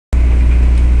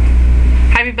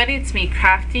everybody, it's me,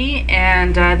 Crafty,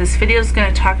 and this video is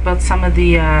going to talk about some of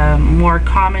the more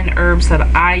common herbs that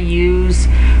I use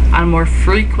on a more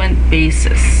frequent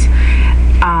basis.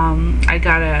 I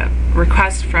got a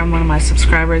request from one of my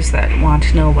subscribers that want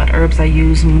to know what herbs I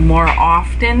use more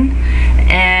often,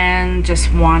 and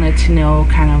just wanted to know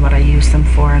kind of what I use them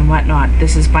for and whatnot.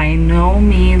 This is by no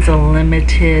means a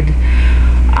limited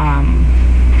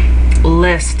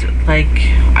list. Like,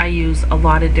 I use a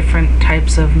lot of different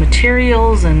types of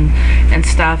materials and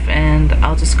stuff, and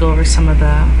I'll just go over some of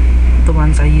the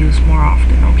ones I use more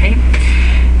often, okay,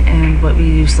 and what we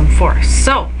use them for.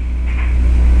 So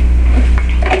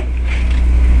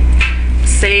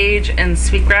sage and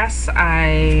sweetgrass,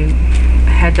 I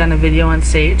had done a video on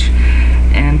sage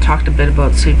and talked a bit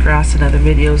about sweetgrass in other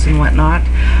videos and whatnot.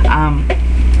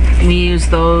 We use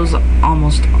those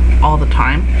almost all the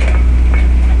time,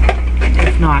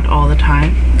 if not all the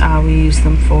time. We use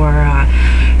them for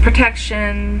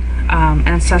protection,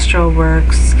 ancestral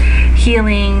works,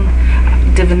 healing,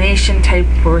 divination type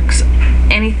works,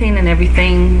 anything and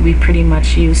everything we pretty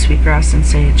much use sweetgrass and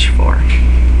sage for.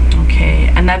 Okay,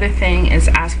 another thing is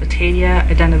asphotheria.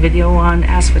 I've done a video on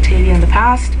asphotheria in the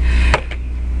past.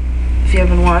 If you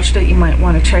haven't watched it, you might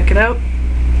want to check it out.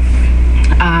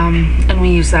 And we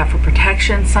use that for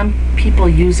protection. Some people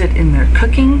use it in their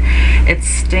cooking. It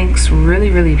stinks really,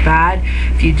 really bad.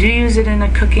 If you do use it in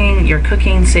your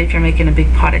cooking, say if you're making a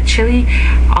big pot of chili,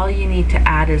 all you need to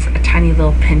add is a tiny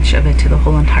little pinch of it to the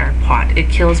whole entire pot. It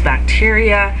kills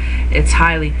bacteria. It's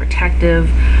highly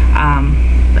protective,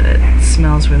 but it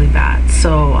smells really bad.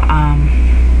 So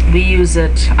we use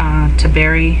it to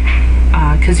bury,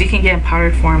 because you can get in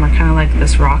powdered form or kind of like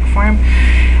this rock form,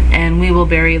 and we will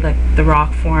bury like the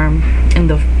rock form in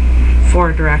the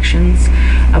 4 directions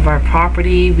of our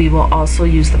property. We will also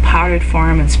use the powdered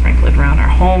form and sprinkle it around our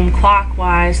home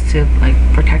clockwise to like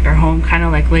protect our home, kind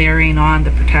of like layering on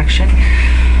the protection.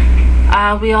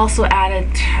 We also added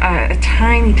a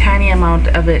tiny amount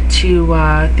of it to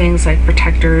things like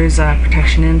protectors,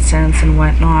 protection incense and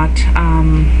whatnot.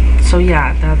 So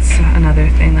yeah, that's another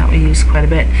thing that we use quite a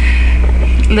bit.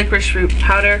 Licorice root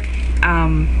powder.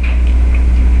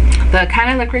 The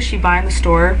kind of licorice you buy in the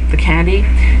store, the candy,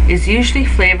 is usually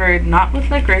flavored not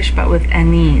with licorice but with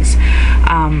anise,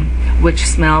 which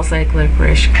smells like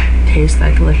licorice, tastes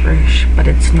like licorice, but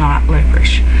it's not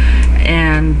licorice.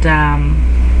 And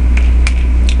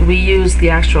we use the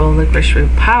actual licorice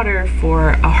root powder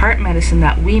for a heart medicine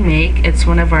that we make. It's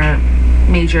one of our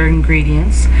major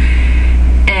ingredients,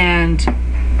 and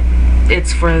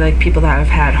it's for like people that have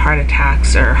had heart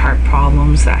attacks or heart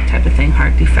problems, that type of thing,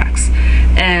 heart defects.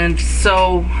 And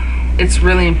so it's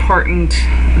really important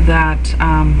that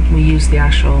we use the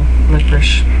actual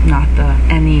licorice, not the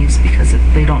anise, because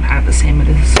they don't have the same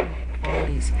medicinal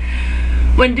qualities.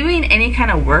 When doing any kind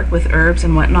of work with herbs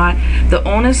and whatnot, the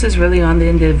onus is really on the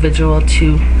individual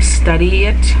to study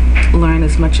it, learn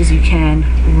as much as you can,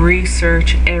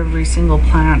 research every single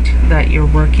plant that you're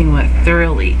working with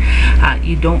thoroughly.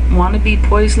 You don't want to be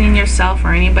poisoning yourself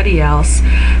or anybody else.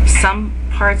 Some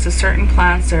parts of certain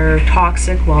plants are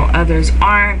toxic while others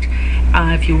aren't.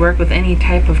 If you work with any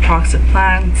type of toxic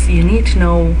plants, you need to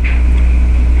know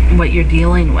what you're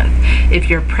dealing with. If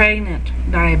you're pregnant,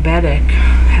 diabetic,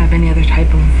 have any other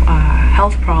type of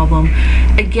health problem,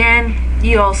 again,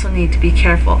 you also need to be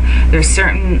careful. There's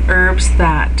certain herbs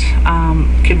that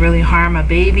could really harm a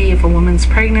baby if a woman's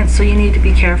pregnant, so you need to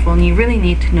be careful, and you really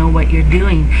need to know what you're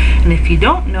doing. And if you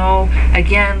don't know,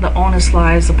 again, the onus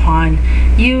lies upon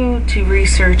you to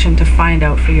research and to find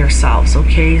out for yourselves,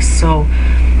 okay? So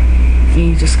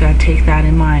you just gotta take that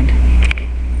in mind.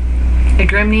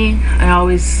 Agrimony, I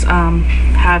always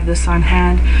have this on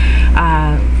hand.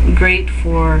 Great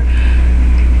for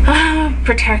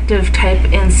protective type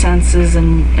incenses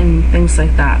and things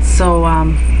like that. So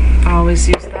I always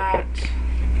use that.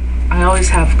 I always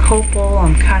have copal.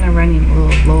 I'm kind of running a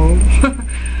little low.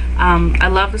 I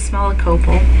love the smell of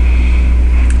copal,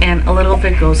 and a little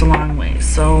bit goes a long way.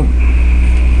 So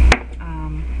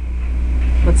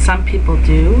what some people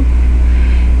do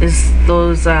is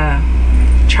those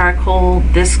charcoal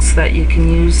discs that you can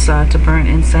use to burn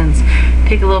incense.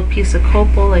 Take a little piece of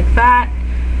copal like that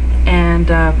and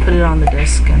put it on the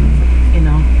disc, and you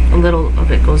know, a little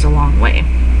of it goes a long way.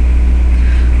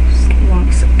 Just as long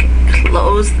as I can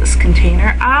close this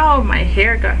container. Ow, my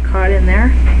hair got caught in there.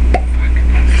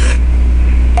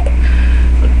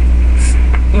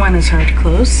 Fuck. One is hard to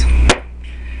close.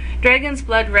 Dragon's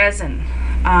blood resin.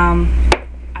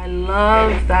 I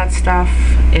love that stuff.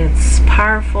 It's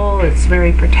powerful, it's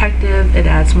very protective, it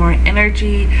adds more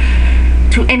energy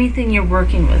to anything you're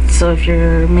working with. So if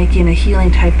you're making a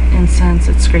healing type incense,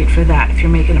 it's great for that. If you're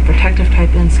making a protective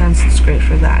type incense, it's great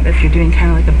for that. If you're doing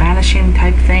kind of like a banishing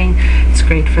type thing, it's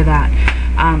great for that.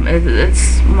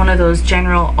 It's one of those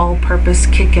general all-purpose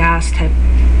kick-ass type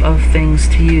of things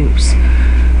to use.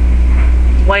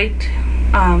 White,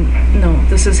 no,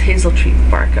 this is hazel tree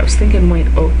bark. I was thinking white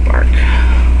oak bark,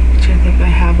 which I think I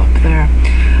have up there.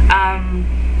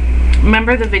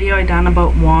 Remember the video I done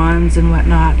about wands and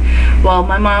whatnot? Well,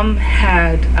 my mom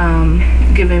had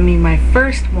given me my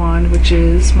first wand, which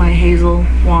is my hazel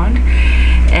wand,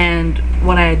 and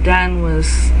what I had done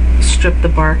was strip the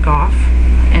bark off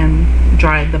and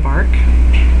dried the bark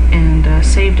and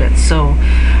saved it. So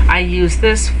I use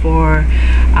this for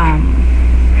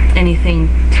anything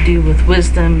to do with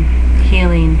wisdom,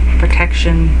 healing,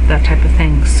 protection, that type of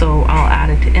thing. So I'll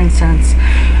add it to incense.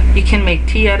 You can make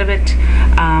tea out of it.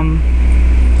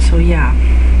 So yeah.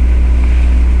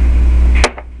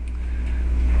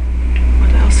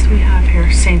 What else do we have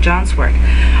here? St. John's wort.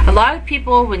 A lot of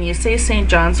people, when you say St.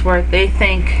 John's wort, they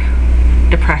think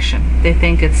depression. They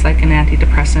think it's like an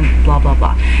antidepressant, blah blah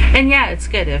blah. And yeah, it's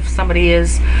good if somebody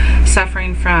is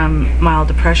suffering from mild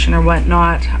depression or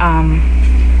whatnot.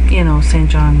 You know, St.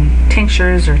 John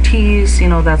tinctures or teas, you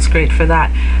know, that's great for that.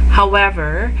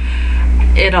 However,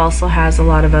 it also has a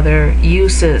lot of other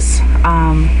uses.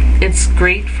 It's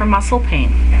great for muscle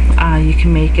pain. You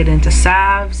can make it into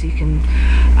salves. You can,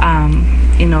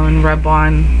 you know, and rub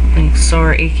on like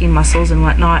sore, aching muscles and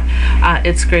whatnot.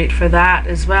 It's great for that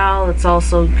as well. It's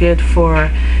also good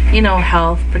for, you know,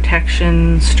 health,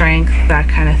 protection, strength, that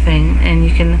kind of thing. And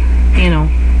you can, you know,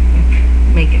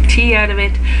 make a tea out of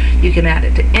it. You can add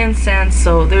it to incense.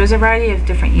 So there's a variety of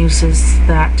different uses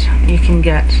that you can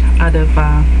get out of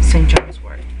St. John's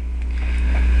wort.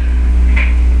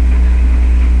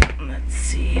 Let's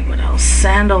see what else.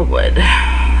 Sandalwood.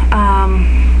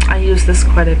 I use this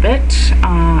quite a bit.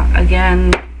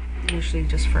 Again, usually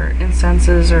just for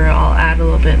incenses, or I'll add a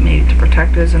little bit maybe to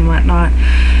protectors and whatnot.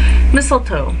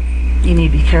 Mistletoe. You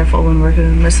need to be careful when working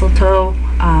with mistletoe.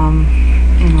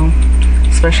 You know,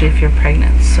 especially if you're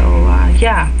pregnant. So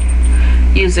yeah,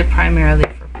 use it primarily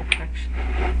for protection,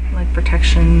 like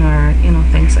protection, or you know,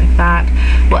 things like that.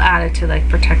 We'll add it to like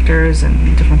protectors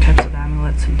and different types of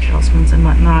amulets and talismans and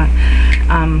whatnot.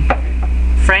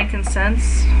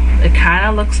 Frankincense, it kind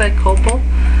of looks like copal.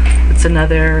 It's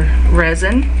another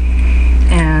resin,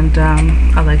 and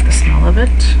I like the smell of it.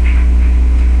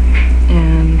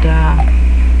 And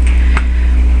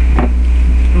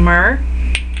myrrh.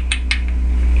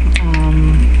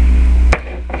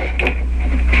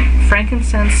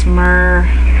 Frankincense, myrrh,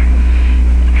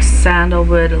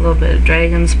 sandalwood, a little bit of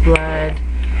dragon's blood,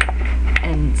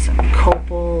 and some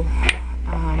copal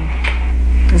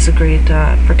is a great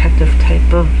protective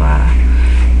type of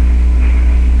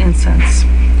incense.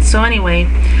 So anyway,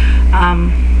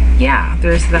 yeah,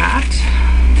 there's that.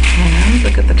 And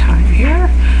look at the time here.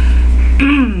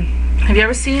 Have you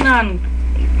ever seen on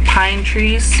pine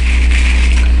trees?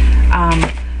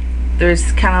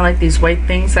 There's kind of like these white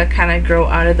things that kind of grow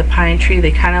out of the pine tree. They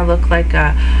kind of look like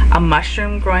a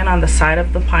mushroom growing on the side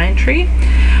of the pine tree.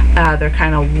 They're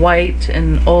kind of white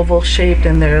and oval shaped,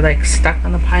 and they're like stuck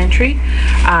on the pine tree.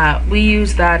 We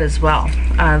use that as well.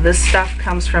 This stuff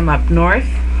comes from up north,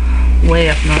 way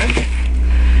up north.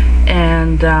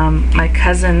 And my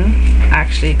cousin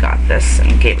actually got this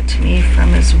and gave it to me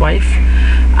from his wife,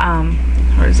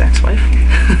 or his ex-wife.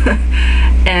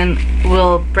 And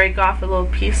we'll break off a little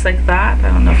piece like that.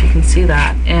 I don't know if you can see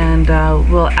that. And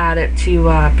we'll add it to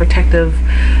protective,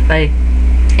 like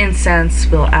incense.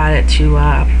 We'll add it to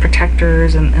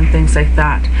protectors and things like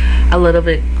that. A little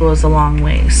bit goes a long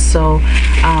way. So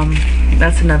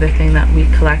that's another thing that we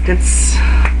collect. It's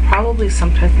probably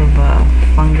some type of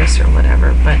fungus or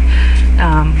whatever, but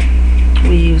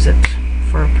we use it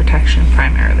for protection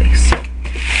primarily. So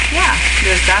yeah,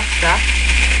 there's that stuff.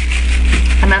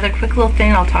 Another quick little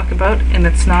thing I'll talk about, and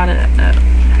it's not a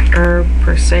herb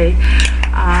per se,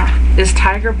 is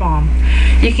tiger balm.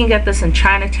 You can get this in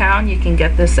Chinatown. You can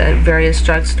get this at various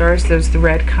drugstores. There's the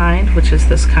red kind, which is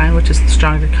this kind, which is the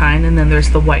stronger kind, and then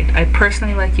there's the white. I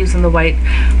personally like using the white.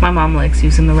 My mom likes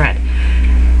using the red.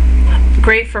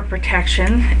 Great for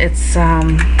protection. It's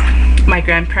my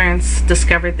grandparents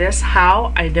discovered this.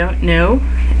 How? I don't know.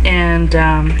 And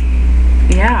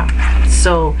yeah,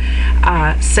 so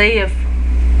say if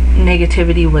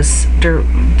negativity was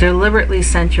deliberately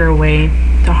sent your way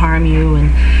to harm you,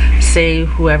 and say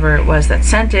whoever it was that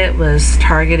sent it was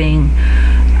targeting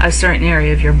a certain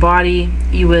area of your body,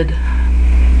 you would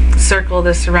circle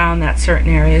this around that certain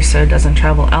area so it doesn't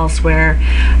travel elsewhere.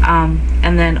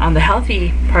 And then on the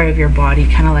healthy part of your body,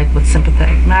 kind of like with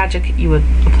sympathetic magic, you would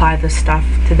apply this stuff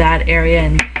to that area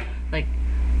and like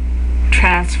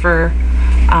transfer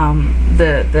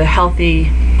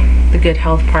the good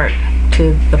health part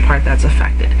to the part that's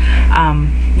affected.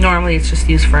 Normally it's just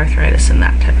used for arthritis and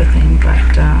that type of thing,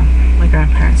 but my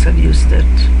grandparents have used it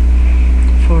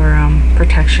for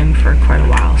protection for quite a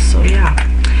while. So yeah,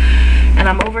 and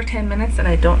I'm over 10 minutes and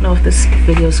I don't know if this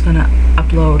video is gonna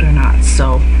upload or not,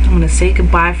 so I'm gonna say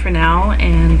goodbye for now,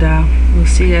 and we'll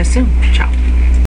see you guys soon. Ciao.